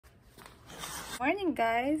Morning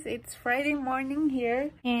guys, it's Friday morning here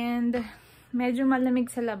and medyo malamig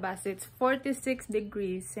sa labas. It's 46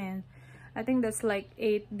 degrees and I think that's like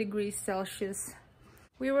 8 degrees Celsius.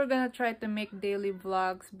 We were gonna try to make daily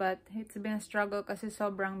vlogs but it's been a struggle kasi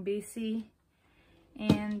sobrang busy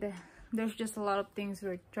and there's just a lot of things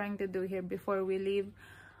we're trying to do here before we leave.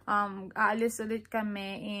 Aalis ulit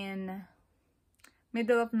kami in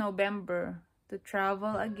middle of November to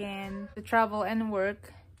travel again, to travel and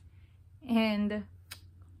work. And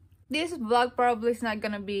this vlog probably is not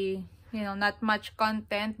gonna be, you know, not much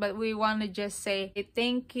content, but we want to just say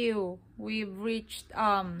thank you. We've reached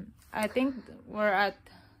I think we're at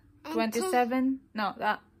 27. No,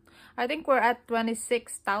 I think we're at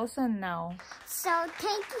 26,000 now. So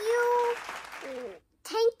thank you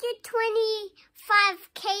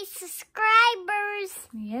 25k subscribers.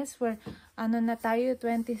 Yes, we're ano na tayo,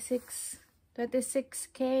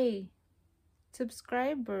 26k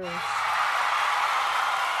subscribers.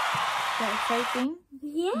 Is that exciting?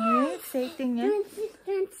 Yeah, exciting, yeah.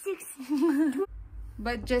 26.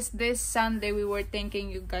 But just this Sunday, we were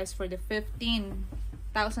thanking you guys for the 15,000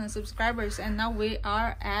 subscribers, and now we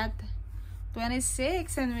are at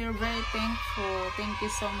 26, and we're very thankful. Thank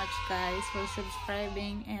you so much, guys, for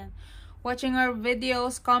subscribing and watching our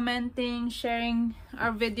videos, commenting, sharing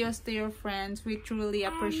our videos to your friends. We truly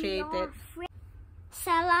appreciate it.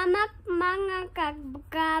 Salamat mga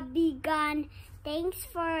kaibigan. Thanks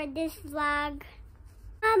for this vlog.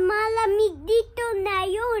 Malamig dito na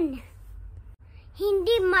yun.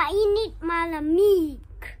 Hindi mainit, malamig.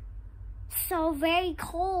 So very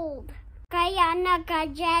cold. Kaya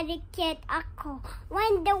naka-jacket ako.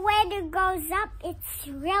 When the weather goes up, it's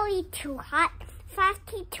really too hot.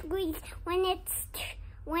 50 degrees. When it's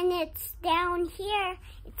down here,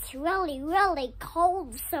 it's really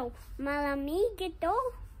cold. So malamig ito.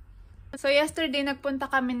 So yesterday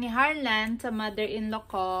nagpunta kami ni Harlan sa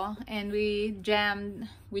mother-in-law ko and we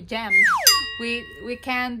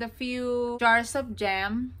canned a few jars of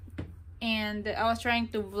jam and I was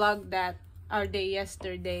trying to vlog that our day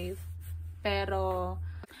yesterday, pero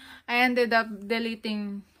I ended up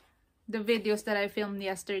deleting the videos that I filmed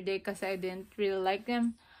yesterday because I didn't really like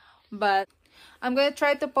them, but I'm gonna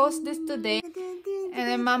try to post this today. And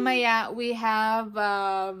then mamaya we have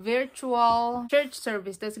a virtual church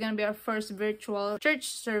service. That's gonna be our first virtual church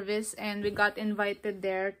service, and we got invited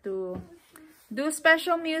there to do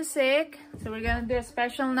special music. So we're gonna do a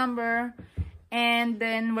special number, and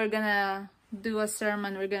then we're gonna do a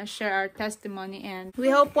sermon. We're gonna share our testimony, and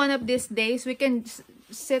we hope one of these days we can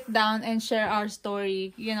sit down and share our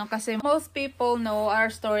story, you know, kasi most people know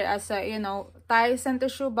our story as a, you know, Ty sent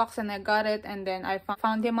a shoebox and I got it, and then I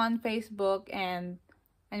found him on Facebook and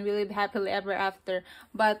we lived happily ever after.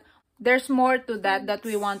 But there's more to that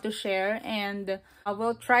we want to share, and I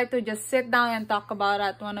will try to just sit down and talk about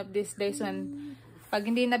it one of these days when pag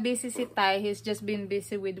hindi na busy si Ty, he's just been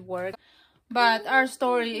busy with work. But our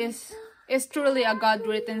story is truly a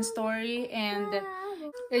God-written story, and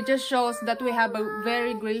it just shows that we have a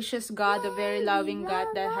very gracious God, a very loving God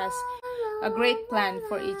that has a great plan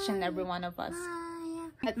for each and every one of us.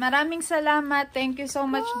 At maraming salamat. Thank you so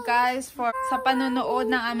much, guys, for sa panonood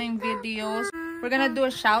ng aming videos. We're gonna do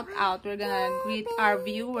a shout out. We're gonna greet our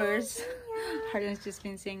viewers. Harlan's just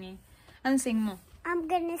been singing. Ano sing mo? I'm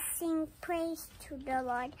gonna sing praise to the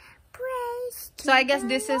Lord. Praise to So I guess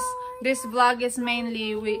the this vlog is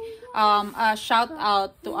mainly a shout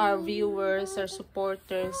out to our viewers, our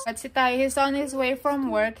supporters. At si Ty, he's on his way from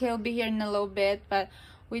work. He'll be here in a little bit, but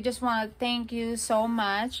we just want to thank you so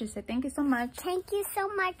much. She said thank you so much. Thank you so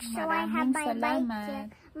much. So I have my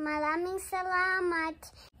salamat. Maraming salamat.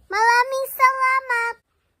 Maraming salamat.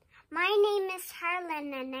 My name is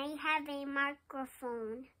Harlan and I have a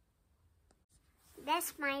microphone.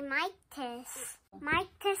 That's my mic test. Mic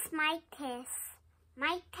test, mic test.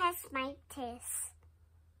 Mic test, mic test.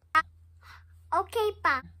 Okay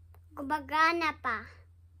pa. Gumagana pa.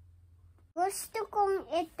 Gusto kong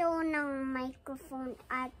ito ng microphone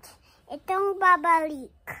at itong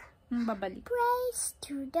babalik. Babalik. Praise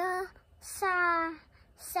to the sa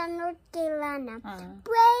North Carolina.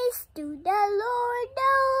 Praise to the Lord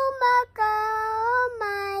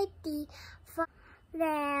Almighty.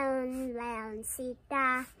 Round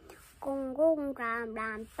sita kung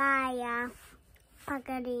ram taya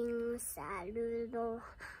pagaling sa lulo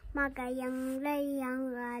magayang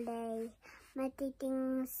layang alay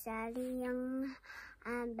matiting saliyang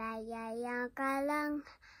bayaya ka lang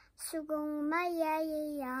sugong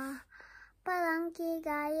mayayaya parang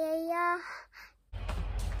kigayaya.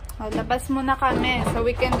 Labas muna kami so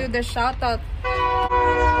we can do the shoutout.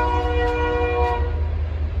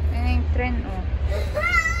 Ayan yung train, oh.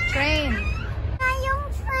 Train.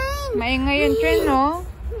 Maingay yung train, no?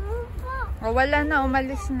 O, wala na.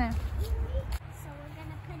 Umalis na. So we're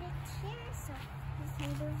gonna put it here. So this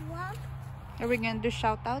is the vlog. Are we gonna do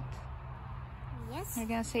shout out? Yes. We're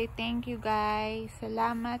gonna say thank you, guys.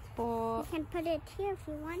 Salamat po. You can put it here if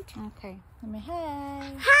you want. Okay.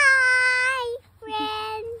 Hi. Hi,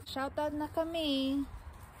 friends. Shout out na kami.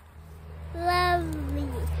 Lovely.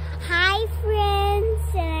 Hi, friends.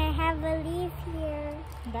 And I have a leaf here.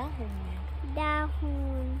 Dahon.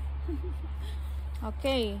 Dahon.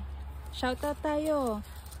 Okay. Shout out tayo.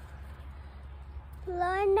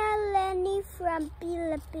 Lorna Lenny from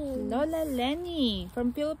Philippines. Lola Lenny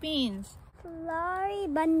from Philippines. Lori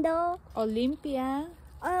Bando. Olympia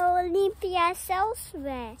Olympia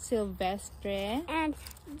Silvestre. and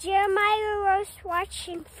Jeremiah Rose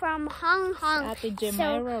watching from Hong Kong. Ate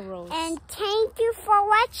Jemira Rose. And thank you for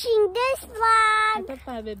watching this vlog. Ito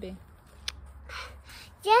pa, bebe.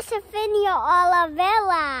 Josephina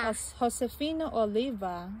Olivella. Josefino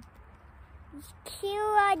Oliva.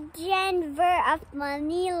 Kira Denver of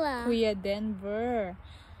Manila. Kuya Denver.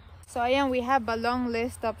 So, ayan, we have a long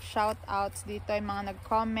list of shout-outs dito. Yung mga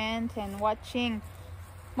nag-comment and watching.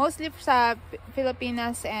 Mostly sa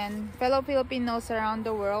Pilipinas and fellow Filipinos around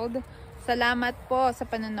the world. Salamat po sa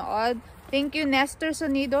panonood. Thank you, Nestor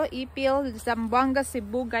Sonido, Ipil, Zamboanga,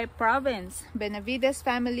 Sibugay Province. Benavides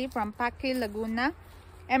family from Paquil, Laguna.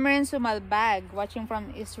 Emerin Sumalbag, watching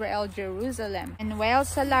from Israel, Jerusalem. And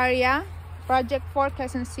Wales Salaria, Project 4,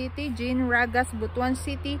 Quezon City. Jean Ragas, Butuan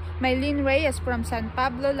City. Maylene Reyes from San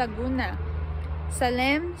Pablo, Laguna.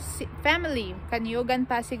 Salem family, Kanyugan,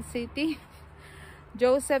 Pasig City.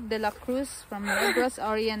 Joseph de la Cruz from Negros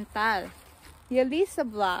Oriental. Yelisa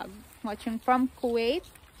Vlog, watching from Kuwait.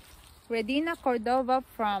 Redina Cordova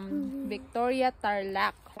from Victoria,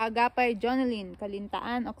 Tarlac. Agapay Jonalyn,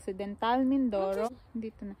 Kalintaan, Occidental, Mindoro.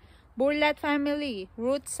 Dito na. Burlat family,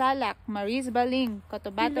 Ruth Salak, Maris Baling,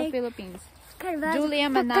 Cotabato, Philippines. Julia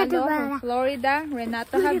Manalo from Florida.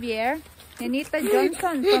 Renato Javier. Yanita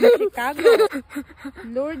Johnson from Chicago.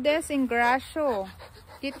 Lourdes Ingracio.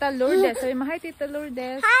 Tita Lourdes. Sabi mo, hi Tita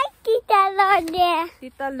Lourdes. Hi, Tita Lourdes.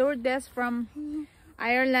 Tita Lourdes from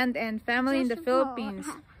Ireland and family in the Philippines.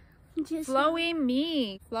 Flowey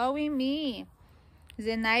Me.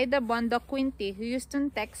 Zenaida Bondo Quinty,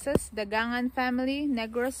 Houston, Texas. Dagangan family,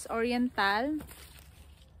 Negros Oriental.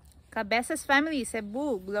 Cabezas family,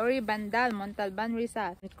 Cebu. Glory Bandal, Montalban,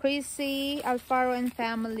 Rizal. Chrissy Alfaro and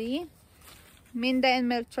family. Minda and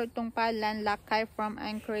Melchor Tungpalan, Lakay from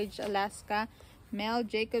Anchorage, Alaska. Mel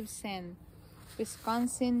Jacobson,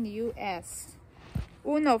 Wisconsin, US.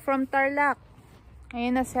 Uno from Tarlac.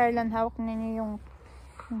 Ayun na, Serlan, hawak na niyo yung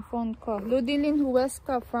phone ko. Ludilyn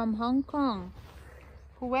Huesca from Hong Kong.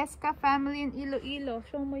 Huesca family in Iloilo.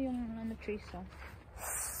 Show mo yung Triso.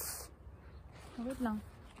 Wait lang.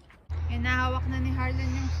 Ayun, nahawak na ni Harlan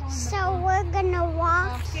yung phone. So we're gonna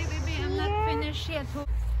walk. Okay, baby, I'm not finished yet.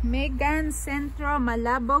 Megan Centro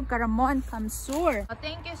Malabog, Caramon, Kamsur.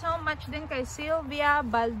 Thank you so much din kay Sylvia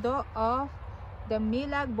Baldo of the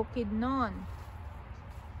Milag, Bukidnon.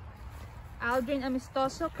 Aldrin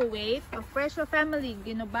Amistoso, Kuwait. A Fresho family,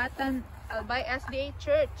 Ginubatan, Albay SDA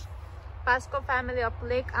Church. Pasco family of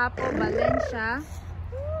Lake Apo, Valencia.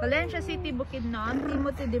 Valencia City, Bukidnon.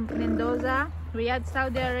 Timothy Mendoza, Riyadh,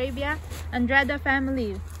 Saudi Arabia. Andrada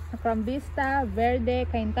family from Vista Verde,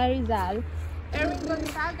 Cainta, Rizal. Erin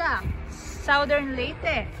Gonzaga, Southern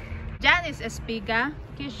Leyte. Janice Espiga,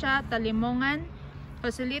 Kisha Talimongan,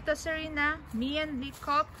 Joselito Serena, Mian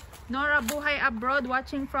Licop, Nora Buhay Abroad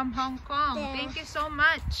watching from Hong Kong. Yeah. Thank you so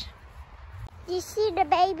much. You see the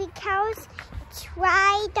baby cows? It's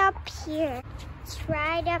right up here. It's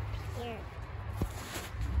right up here.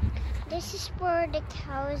 This is where the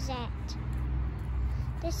cow's at.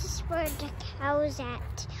 This is where the cow's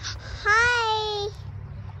at. Hi!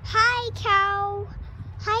 Hi, cow.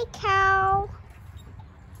 Hi, cow.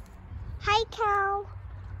 Hi, cow.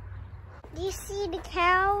 Do you see the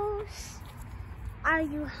cows? Are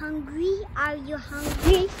you hungry? Are you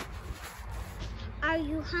hungry? Are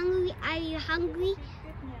you hungry? Are you hungry?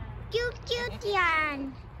 Cute, cute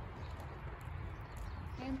yan.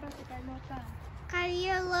 Ayan pa si Carlota.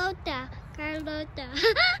 Carlota.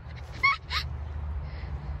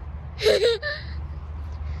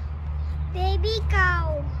 Baby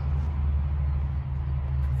cow.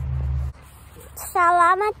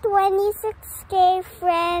 Salamat 26K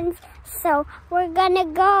friends. So we're gonna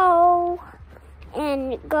go.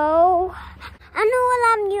 Ano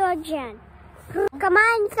alam nyo dyan?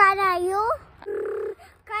 Kumain ka na yun?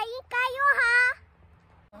 Kayo ha?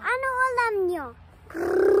 Ano alam nyo?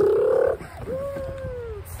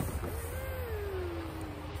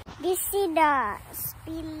 You see the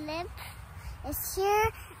speed limit is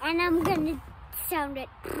here, and I'm gonna sound it.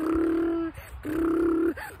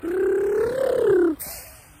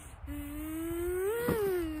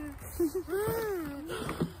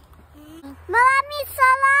 Maraming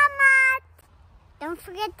salamat! Don't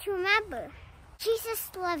forget to remember,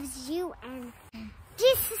 Jesus loves you and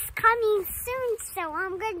Jesus is coming soon, so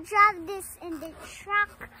I'm gonna drive this in the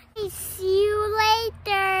truck. See you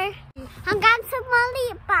later. Hanggang sa muli,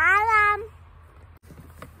 paalam.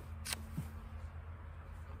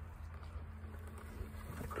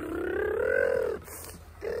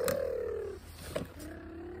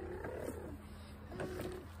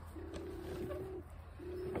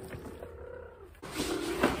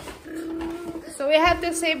 So we have to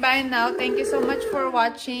say bye now. Thank you so much for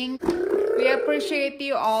watching. We appreciate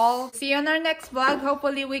you all. See you on our next vlog.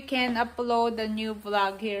 Hopefully we can upload a new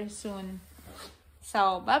vlog here soon.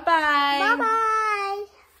 So, bye-bye. Bye-bye.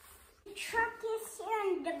 The truck is here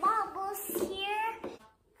and the bubble's here.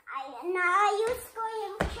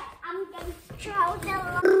 I'm going to throw the...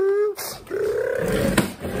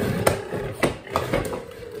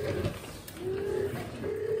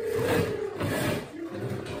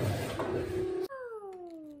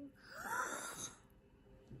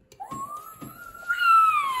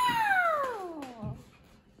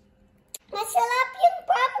 Masarap yung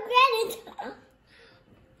pomegranate.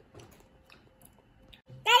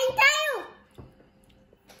 Kain tayo!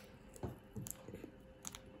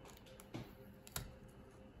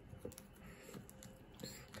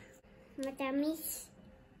 Matamis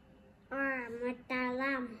or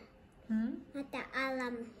matalam?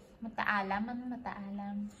 Mataalam. Mataalam? Ano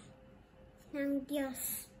mataalam? Ng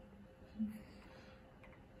Diyos.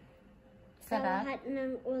 Sa Sarap? lahat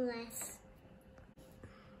ng ulas.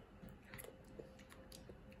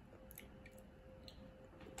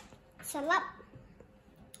 Sarap.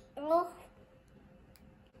 Oh.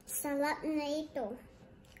 Sarap na ito.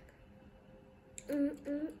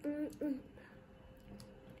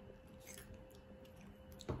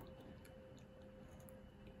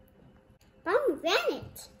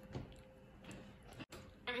 Pomegranate.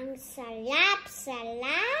 Ang sarap,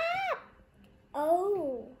 sarap.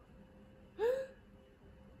 Oh.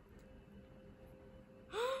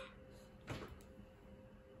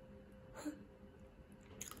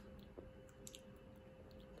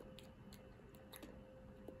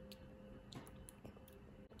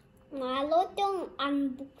 Malutong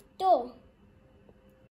ang bukto.